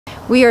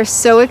We are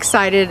so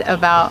excited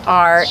about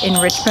our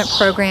enrichment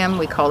program.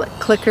 We call it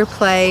Clicker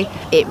Play.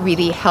 It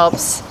really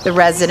helps the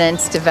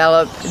residents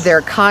develop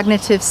their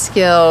cognitive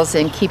skills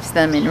and keeps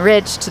them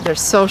enriched, their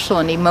social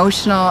and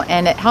emotional,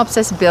 and it helps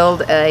us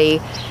build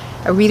a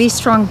really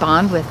strong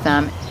bond with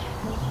them.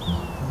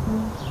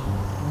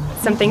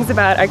 Some things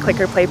about our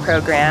Clicker Play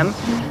program.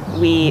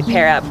 We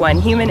pair up one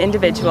human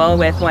individual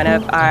with one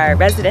of our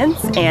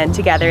residents, and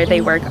together they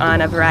work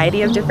on a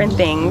variety of different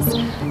things.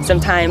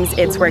 Sometimes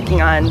it's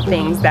working on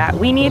things that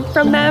we need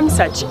from them,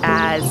 such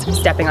as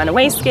stepping on a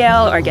weigh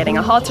scale or getting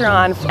a halter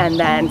on, and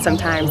then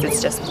sometimes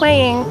it's just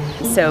playing.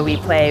 So we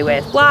play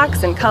with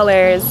blocks and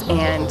colors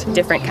and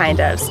different kind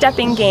of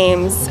stepping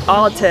games,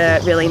 all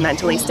to really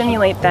mentally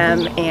stimulate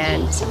them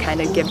and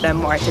kind of give them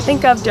more to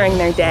think of during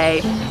their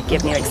day,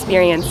 give new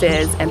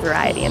experiences and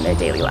variety in their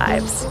daily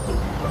lives.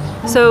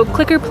 So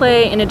Clicker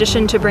Play, in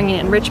addition to bringing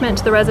enrichment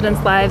to the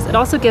residents' lives, it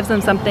also gives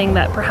them something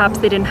that perhaps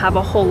they didn't have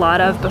a whole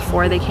lot of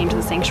before they came to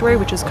the sanctuary,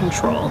 which is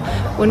control.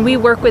 When we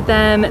work with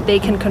them, they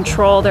can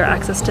control their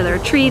access to their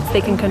treats,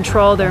 they can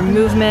control their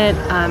movement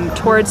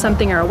towards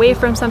something or away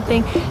from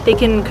something, they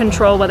can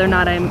control whether or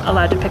not I'm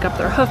allowed to pick up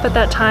their hoof at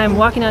that time,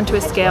 walking onto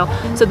a scale,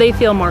 so they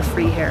feel more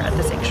free here at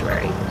the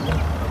sanctuary.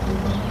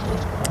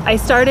 I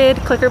started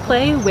Clicker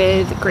Play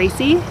with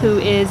Gracie, who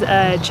is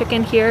a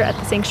chicken here at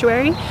the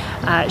sanctuary.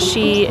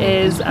 She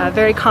is a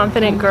very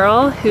confident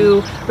girl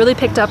who really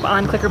picked up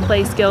on Clicker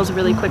Play skills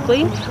really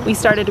quickly. We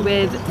started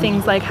with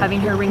things like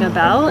having her ring a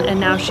bell, and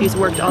now she's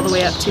worked all the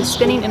way up to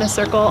spinning in a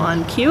circle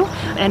on cue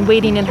and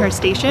waiting in her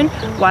station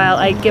while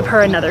I give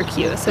her another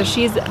cue. So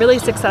she's really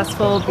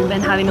successful. We've been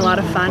having a lot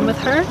of fun with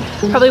her.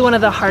 Probably one of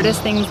the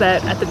hardest things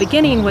that at the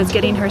beginning was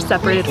getting her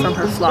separated from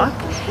her flock,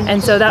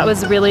 and so that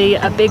was really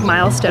a big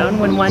milestone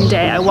when one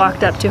day I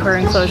walked up to her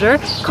enclosure,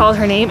 called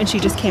her name, and she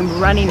just came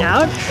running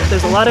out.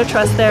 There's a lot of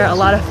trust there, a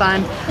lot of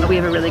fun. We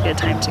have a really good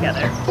time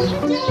together.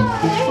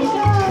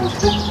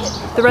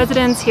 The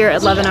residents here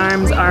at Luvin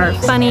Arms are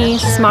funny,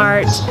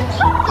 smart,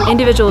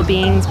 individual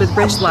beings with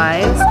rich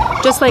lives.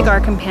 Just like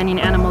our companion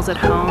animals at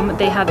home,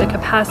 they have the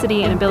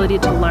capacity and ability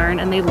to learn,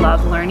 and they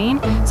love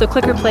learning. So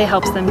Clicker Play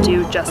helps them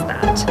do just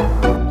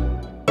that.